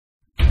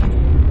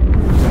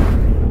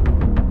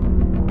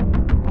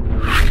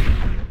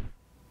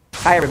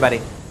Hi everybody,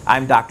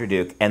 I'm Dr.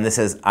 Duke, and this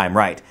is I'm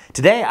Right.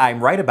 Today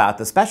I'm right about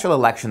the special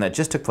election that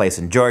just took place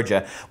in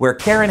Georgia, where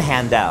Karen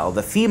Handel,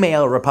 the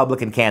female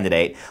Republican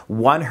candidate,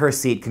 won her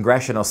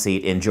congressional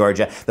seat in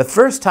Georgia. The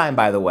first time,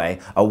 by the way,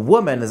 a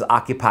woman has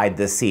occupied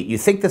this seat. You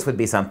think this would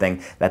be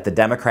something that the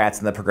Democrats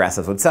and the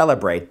progressives would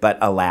celebrate, but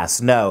alas,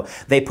 no.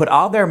 They put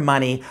all their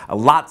money,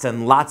 lots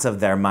and lots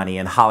of their money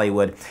in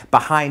Hollywood,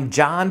 behind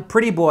John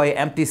Pretty Boy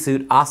Empty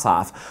Suit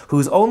Ossoff,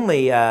 whose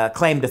only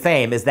claim to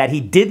fame is that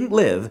he didn't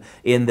live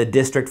in the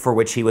district for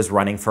which he was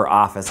running for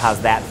office.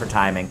 How's that for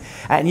timing?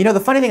 And you know,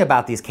 the funny thing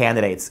about these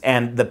candidates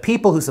and the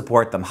people who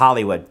support them,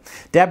 Hollywood,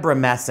 Deborah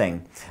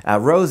Messing,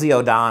 Rosie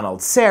O'Donnell,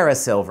 Sarah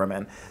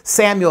Silverman,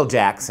 Samuel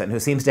Jackson, who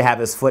seems to have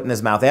his foot in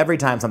his mouth every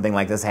time something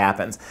like this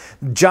happens,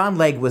 John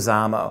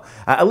Leguizamo,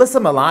 Alyssa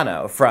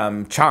Milano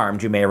from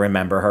Charmed, you may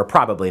remember her,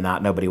 probably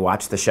not, nobody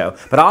watched the show,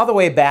 but all the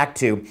way back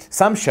to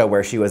some show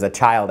where she was a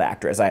child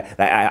actress.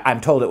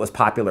 I'm told it was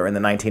popular in the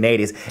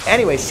 1980s.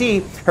 Anyway,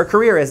 her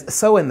career is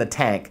so in the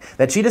tank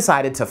that she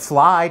decided to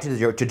fly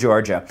to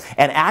Georgia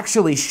and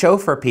actually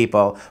chauffeur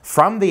people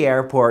from the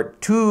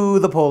airport to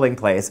the polling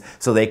place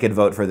so they could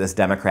vote for this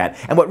Democrat.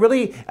 And what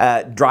really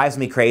drives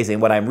me crazy,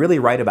 and what I'm really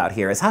right about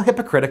here, is how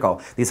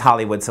hypocritical these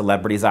Hollywood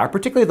celebrities are,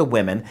 particularly the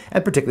women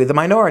and particularly the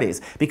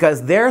minorities,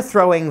 because they're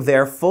throwing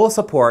their full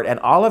support and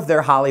all of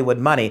their Hollywood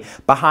money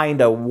behind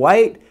a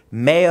white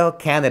male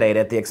candidate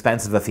at the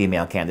expense of a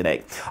female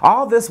candidate.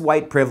 All this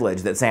white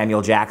privilege that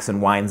Samuel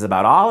Jackson whines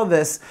about, all of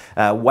this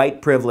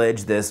white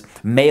privilege, this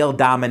male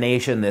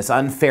domination, this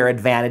unfair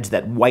advantage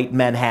that white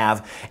men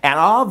have, and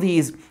all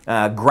these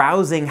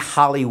grousing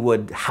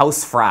Hollywood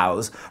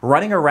housefraus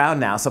running around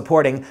now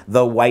supporting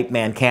the white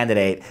man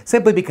candidate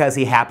simply because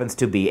he happens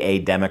to be a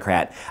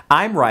Democrat.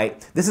 I'm right.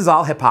 This is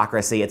all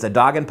hypocrisy. It's a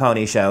dog and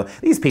pony show.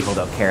 These people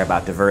don't care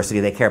about diversity.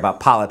 They care about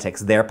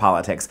politics, their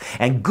politics.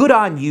 And good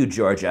on you,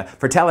 Georgia,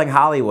 for telling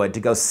Hollywood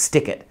to go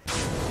stick it.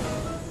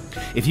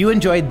 If you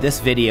enjoyed this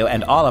video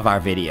and all of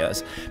our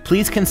videos,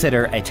 please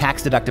consider a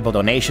tax-deductible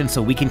donation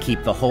so we can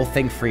keep the whole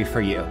thing free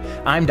for you.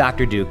 I'm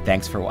Dr. Duke.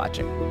 Thanks for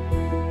watching.